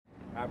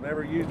I've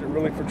never used it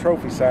really for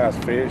trophy size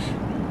fish,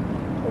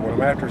 but when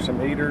I'm after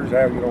some eaters,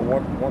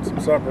 want some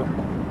supper,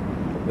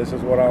 this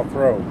is what I'll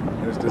throw.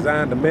 And it's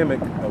designed to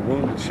mimic a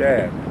wounded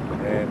shad,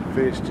 and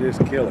fish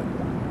just kill it.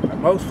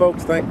 Most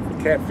folks think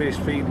catfish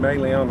feed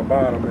mainly on the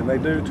bottom, and they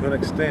do to an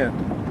extent.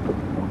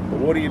 But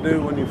what do you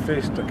do when you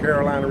fished a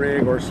Carolina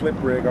rig or a slip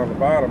rig on the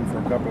bottom for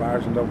a couple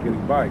hours and don't get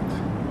any bites?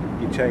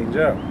 You change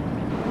up.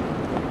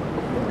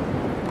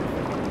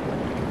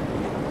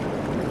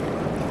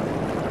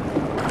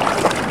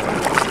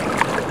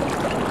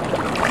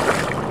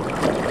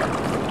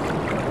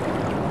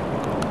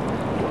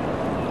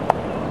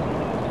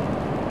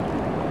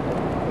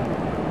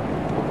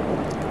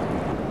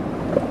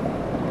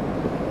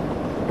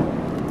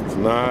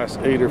 Nice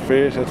eater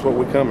fish, that's what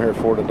we come here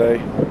for today.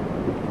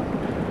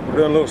 We're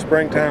doing a little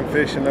springtime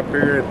fishing up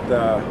here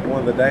at one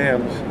of the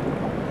dams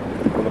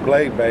with a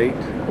blade bait.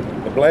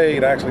 The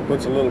blade actually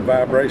puts a little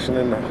vibration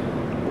in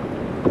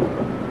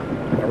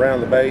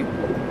around the bait.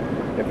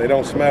 If they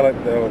don't smell it,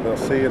 they'll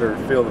see it or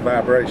feel the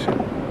vibration.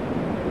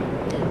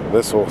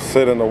 This will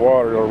sit in the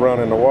water, it'll run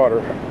in the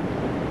water,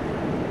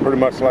 pretty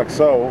much like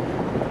so.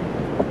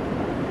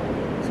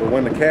 So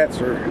when the cats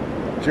are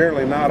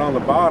generally not on the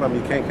bottom,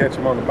 you can't catch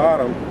them on the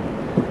bottom.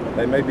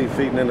 They may be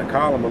feeding in the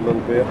column a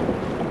little bit,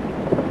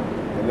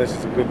 and this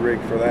is a good rig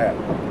for that.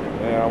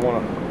 Now I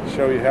want to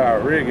show you how I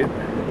rig it.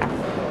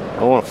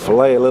 I want to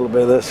fillet a little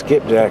bit of this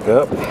skipjack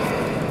up.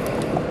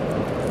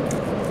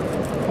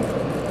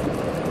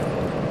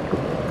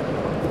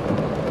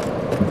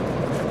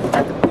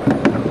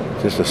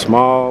 Just a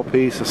small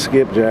piece of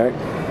skipjack,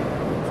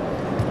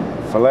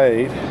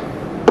 filleted.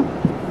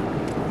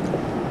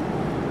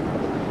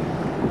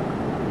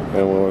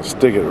 And we'll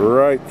stick it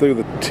right through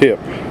the tip.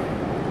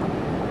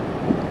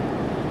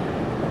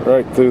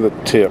 Right through the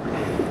tip.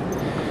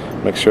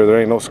 Make sure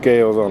there ain't no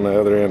scales on the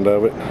other end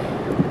of it.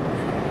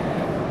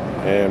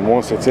 And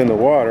once it's in the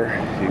water,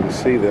 you can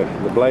see the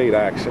blade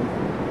action,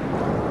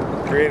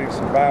 creating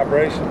some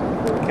vibration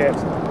for the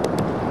cats to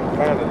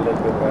find it a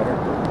little bit better.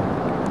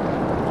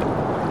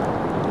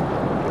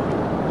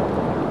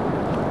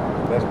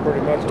 That's pretty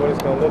much what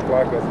it's going to look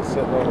like as it's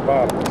sitting on the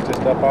bottom. It's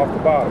just up off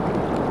the bottom.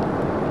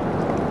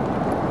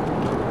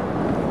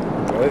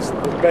 Now this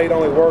bait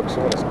only works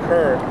when it's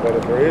current, but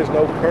if there is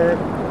no current,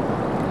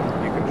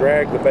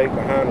 drag the bait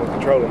behind with the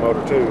trolling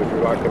motor too. If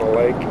you're like in a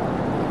lake,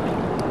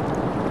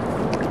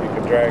 you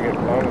can drag it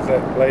as long as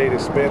that blade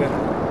is spinning,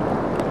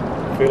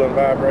 feeling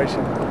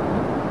vibration.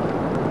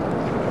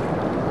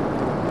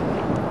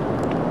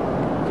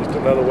 Just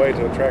another way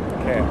to attract the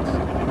cats.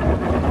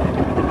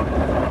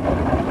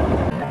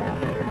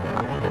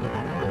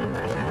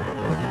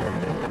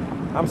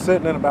 I'm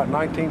sitting in about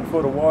 19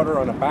 foot of water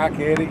on a back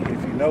eddy.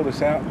 If you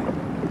notice out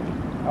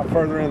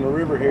further in the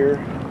river here,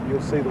 you'll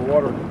see the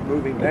water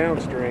moving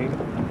downstream,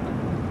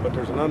 but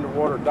there's an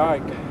underwater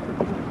dike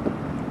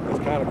that's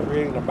kind of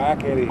creating a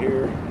back eddy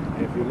here.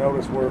 If you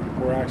notice, we're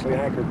actually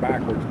anchored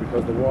backwards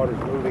because the water's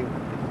moving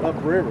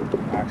upriver,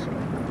 actually.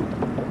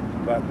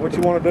 But what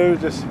you want to do is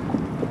just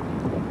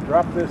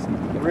drop this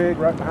rig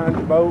right behind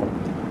your boat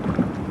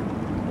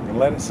and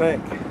let it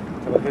sink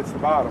until it hits the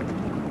bottom.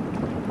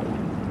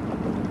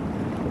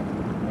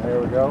 There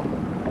we go.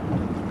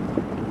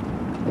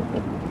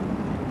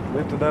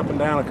 Lift it up and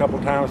down a couple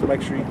times to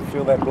make sure you can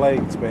feel that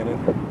blade spinning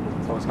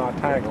so it's not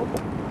tangled.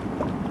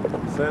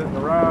 Set it in the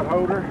rod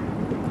holder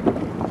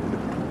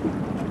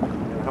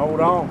and hold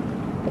on.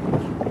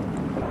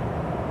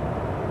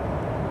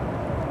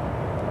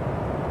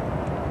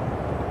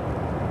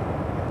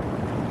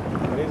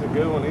 And he's a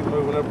good one, he's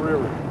moving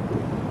upriver.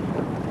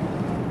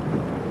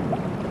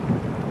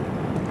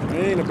 He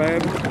ain't a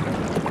bad one.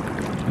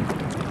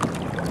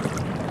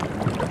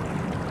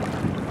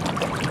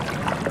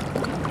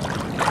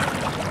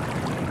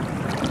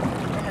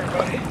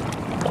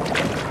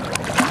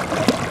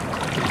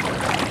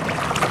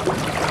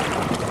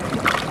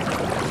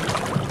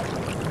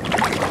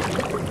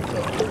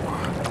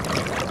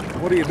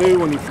 What do you do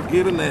when you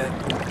forget a net?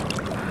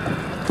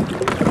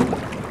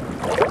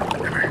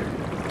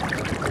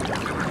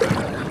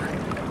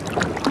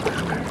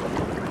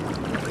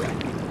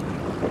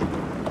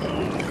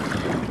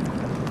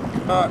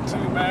 Not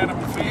too bad of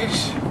a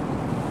fish.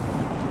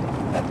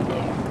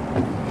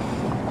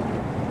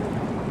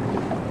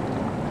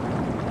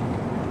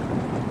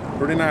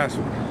 Pretty nice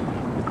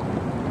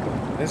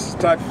one. This is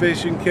the type of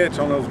fish you can catch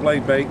on those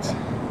blade baits.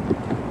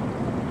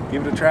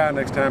 Give it a try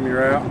next time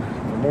you're out.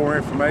 For more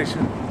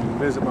information,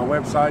 visit my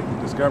website,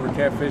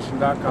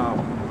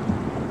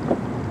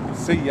 discovercatfishing.com.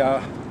 See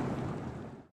ya.